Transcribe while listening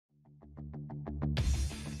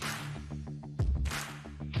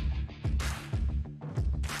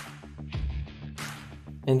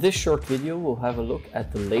In this short video, we'll have a look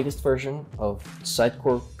at the latest version of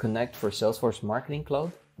Sitecore Connect for Salesforce Marketing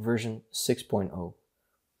Cloud, version 6.0.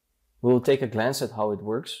 We will take a glance at how it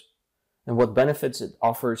works and what benefits it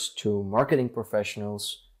offers to marketing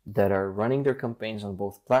professionals that are running their campaigns on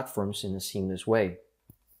both platforms in a seamless way.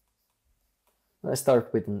 Let's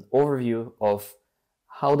start with an overview of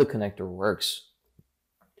how the connector works.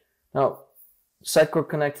 Now, Sitecore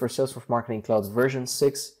Connect for Salesforce Marketing Cloud version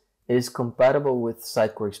 6 is compatible with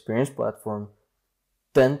Sitecore Experience Platform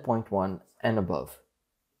 10.1 and above.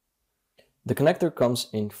 The connector comes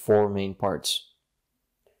in four main parts.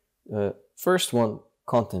 First one,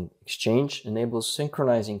 Content Exchange, enables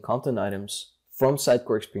synchronizing content items from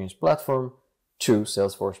Sitecore Experience Platform to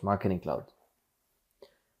Salesforce Marketing Cloud.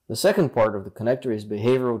 The second part of the connector is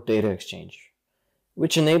Behavioral Data Exchange,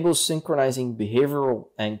 which enables synchronizing behavioral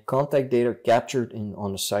and contact data captured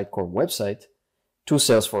on the Sitecore website to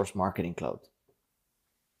Salesforce Marketing Cloud.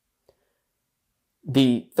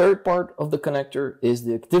 The third part of the connector is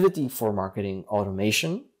the Activity for Marketing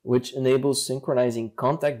Automation, which enables synchronizing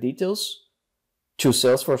contact details to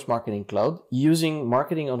Salesforce Marketing Cloud using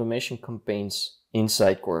marketing automation campaigns in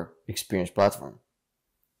Sitecore Experience Platform.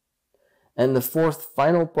 And the fourth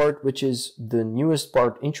final part, which is the newest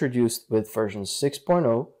part introduced with version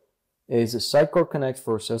 6.0, is the Sitecore Connect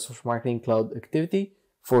for Salesforce Marketing Cloud Activity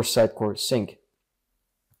for Sitecore Sync.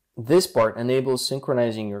 This part enables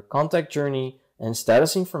synchronizing your contact journey and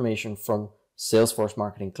status information from Salesforce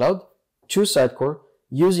Marketing Cloud to Sitecore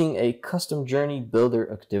using a custom journey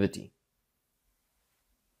builder activity.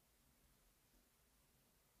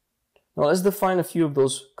 Now let's define a few of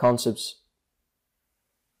those concepts.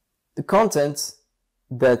 The content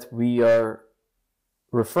that we are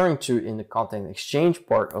referring to in the content exchange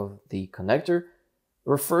part of the connector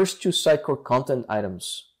refers to Sitecore content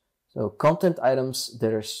items. So content items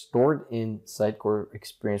that are stored in Sitecore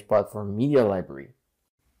Experience Platform Media Library.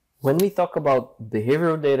 When we talk about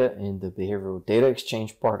behavioral data in the behavioral data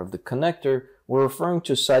exchange part of the connector, we're referring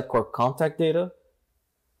to Sitecore contact data,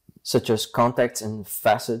 such as contacts and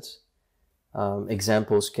facets.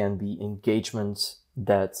 Examples can be engagements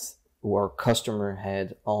that our customer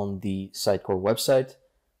had on the Sitecore website,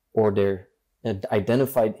 or their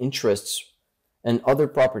identified interests and other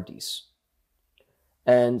properties.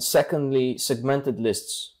 And secondly, segmented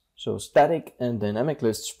lists, so static and dynamic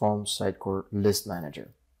lists from Sitecore List Manager.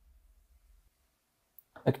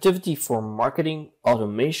 Activity for Marketing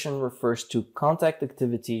Automation refers to contact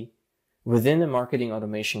activity within a marketing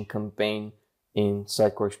automation campaign in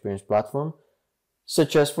Sitecore Experience Platform,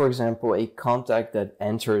 such as, for example, a contact that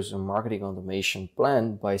enters a marketing automation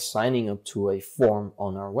plan by signing up to a form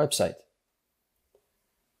on our website.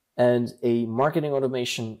 And a marketing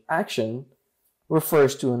automation action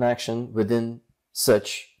refers to an action within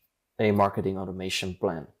such a marketing automation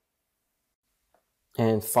plan.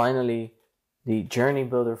 And finally, the Journey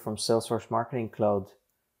Builder from Salesforce Marketing Cloud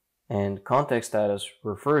and Contact Status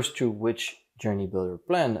refers to which Journey Builder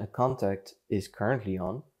plan a contact is currently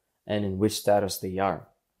on and in which status they are.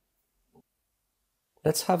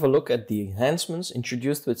 Let's have a look at the enhancements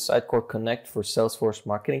introduced with Sitecore Connect for Salesforce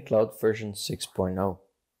Marketing Cloud version 6.0.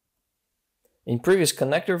 In previous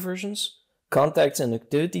connector versions, contacts and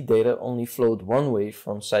activity data only flowed one way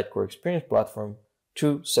from Sitecore Experience Platform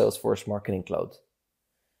to Salesforce Marketing Cloud.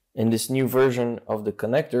 In this new version of the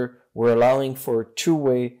connector, we're allowing for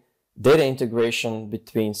two-way data integration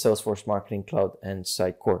between Salesforce Marketing Cloud and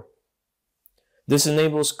Sitecore. This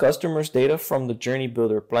enables customers' data from the Journey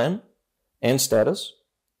Builder plan and status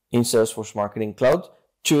in Salesforce Marketing Cloud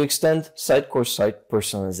to extend Sitecore site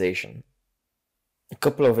personalization. A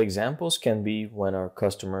couple of examples can be when our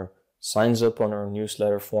customer signs up on our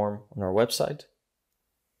newsletter form on our website,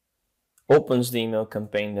 opens the email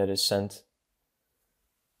campaign that is sent,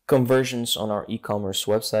 conversions on our e-commerce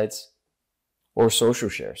websites, or social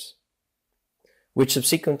shares, which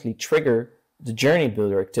subsequently trigger the Journey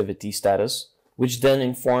Builder activity status, which then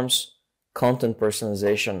informs content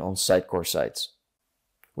personalization on Sitecore sites.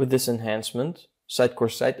 With this enhancement,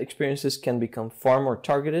 Sitecore site experiences can become far more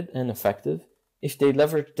targeted and effective if they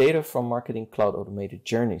leverage data from Marketing Cloud automated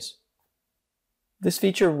journeys. This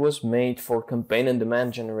feature was made for campaign and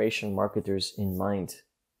demand generation marketers in mind.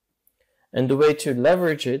 And the way to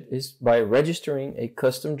leverage it is by registering a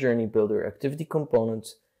custom Journey Builder activity component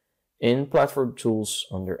in Platform Tools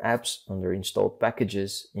under Apps, under Installed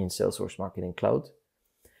Packages in Salesforce Marketing Cloud,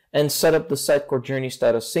 and set up the Sitecore Journey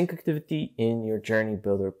Status Sync activity in your Journey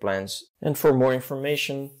Builder plans. And for more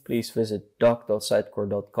information, please visit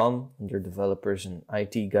doc.sitecore.com under Developers and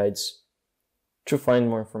IT Guides to find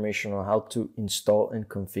more information on how to install and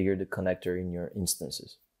configure the connector in your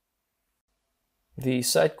instances. The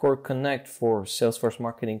Sitecore Connect for Salesforce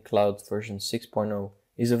Marketing Cloud version 6.0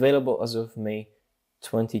 is available as of May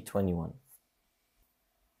 2021.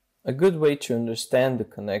 A good way to understand the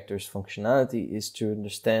connector's functionality is to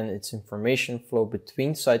understand its information flow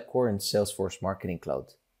between Sitecore and Salesforce Marketing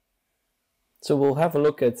Cloud. So we'll have a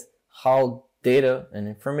look at how data and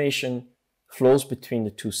information flows between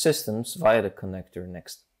the two systems via the connector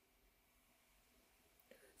next.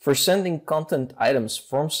 For sending content items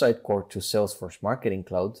from Sitecore to Salesforce Marketing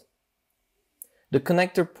Cloud, the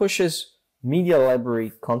connector pushes media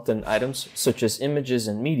library content items such as images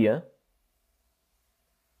and media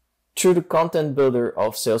through the content builder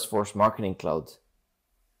of Salesforce Marketing Cloud.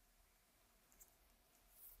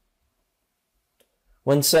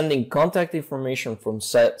 When sending contact information from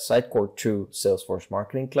Sitecore to Salesforce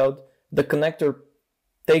Marketing Cloud, the connector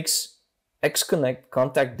takes XConnect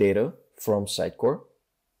contact data from Sitecore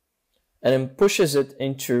and then pushes it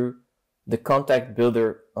into the contact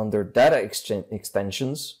builder under data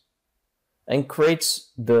extensions and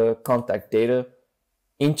creates the contact data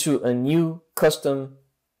into a new custom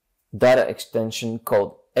data extension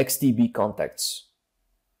called XDB Contacts.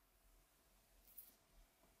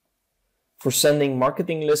 For sending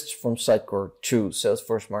marketing lists from Sitecore to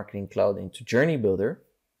Salesforce Marketing Cloud into Journey Builder,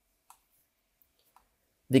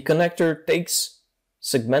 the connector takes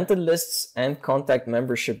segmented lists and contact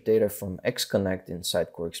membership data from XConnect in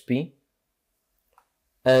Sitecore XP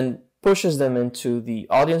and pushes them into the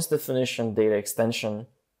audience definition data extension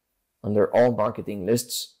under all marketing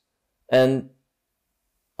lists and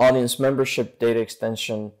audience membership data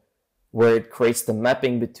extension where it creates the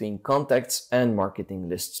mapping between contacts and marketing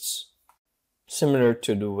lists. Similar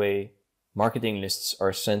to the way marketing lists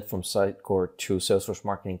are sent from Sitecore to Salesforce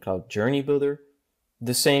Marketing Cloud Journey Builder,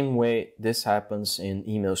 the same way this happens in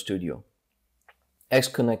Email Studio.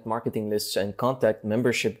 XConnect marketing lists and contact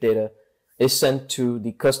membership data is sent to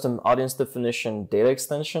the custom audience definition data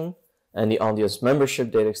extension and the audience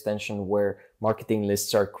membership data extension where marketing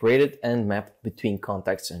lists are created and mapped between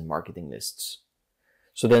contacts and marketing lists.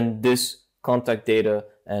 So then this contact data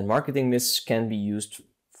and marketing lists can be used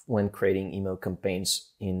when creating email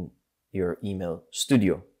campaigns in your Email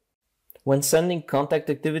Studio. When sending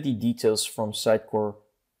contact activity details from Sitecore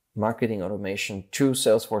Marketing Automation to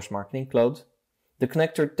Salesforce Marketing Cloud, the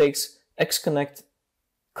connector takes XConnect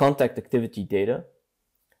contact activity data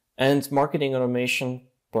and Marketing Automation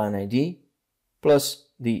Plan ID plus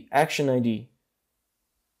the Action ID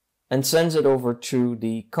and sends it over to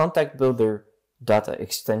the Contact Builder data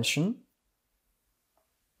extension,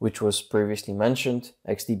 which was previously mentioned,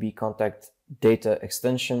 XDB Contact Data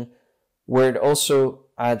Extension, where it also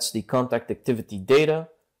adds the contact activity data,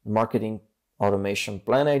 Marketing Automation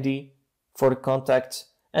Plan ID for the contact,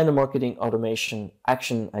 and the Marketing Automation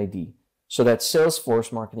Action ID, so that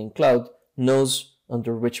Salesforce Marketing Cloud knows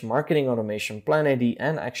under which Marketing Automation Plan ID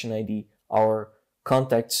and Action ID our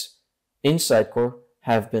contacts in Sitecore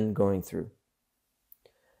have been going through.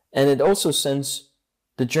 And it also sends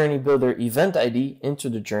the Journey Builder event ID into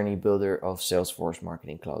the Journey Builder of Salesforce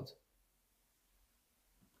Marketing Cloud.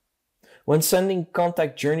 When sending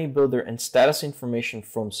contact Journey Builder and status information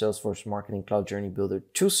from Salesforce Marketing Cloud Journey Builder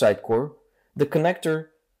to Sitecore, the connector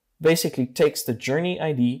basically takes the Journey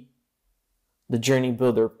ID, the Journey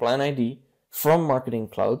Builder Plan ID from Marketing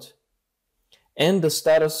Cloud, and the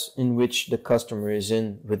status in which the customer is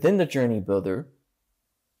in within the Journey Builder,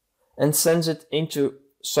 and sends it into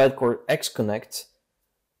Sitecore XConnect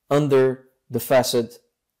under the facet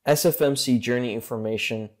SFMC Journey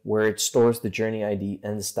Information, where it stores the Journey ID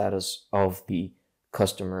and the status of the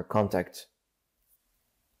customer contact.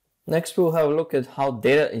 Next, we'll have a look at how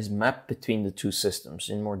data is mapped between the two systems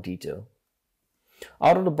in more detail.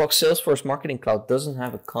 Out of the box, Salesforce Marketing Cloud doesn't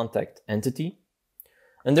have a contact entity,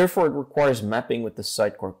 and therefore it requires mapping with the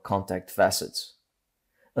Sitecore contact facets.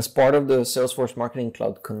 As part of the Salesforce Marketing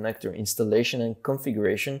Cloud connector installation and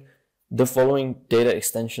configuration, the following data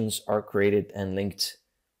extensions are created and linked.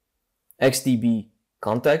 XDB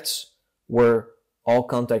Contacts, where all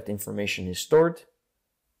contact information is stored.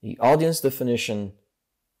 The audience definition,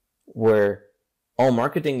 where all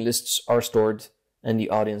marketing lists are stored. And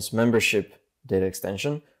the audience membership data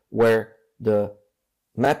extension, where the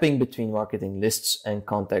mapping between marketing lists and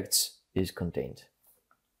contacts is contained.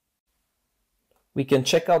 We can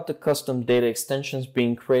check out the custom data extensions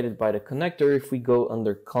being created by the connector if we go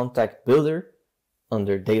under Contact Builder,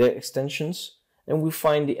 under Data Extensions, and we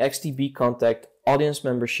find the XDB Contact, Audience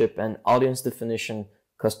Membership, and Audience Definition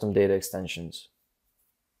custom data extensions.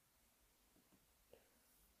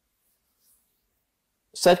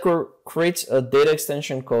 Sitecore creates a data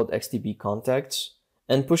extension called XDB Contacts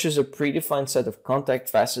and pushes a predefined set of contact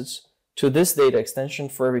facets to this data extension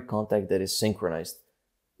for every contact that is synchronized.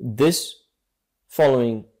 This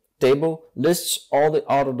following table lists all the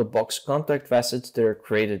out-of-the-box contact facets that are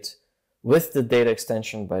created with the data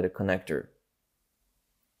extension by the connector.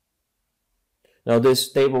 Now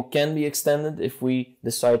this table can be extended if we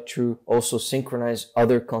decide to also synchronize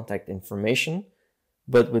other contact information,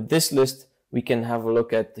 but with this list we can have a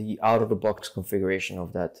look at the out-of-the-box configuration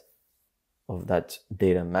of that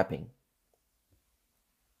data mapping.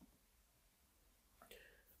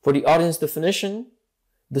 For the audience definition,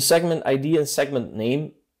 the segment ID and segment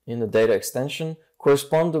name in the data extension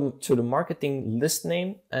correspond to the marketing list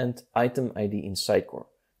name and item ID in Sitecore.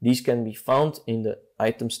 These can be found in the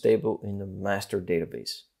items table in the master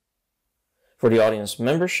database. For the audience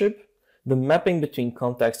membership, the mapping between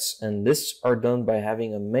contacts and lists are done by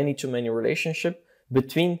having a many-to-many relationship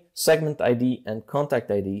between segment ID and contact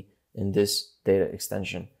ID in this data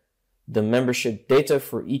extension. The membership data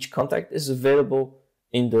for each contact is available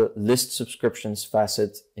in the list subscriptions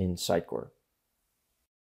facet in Sitecore.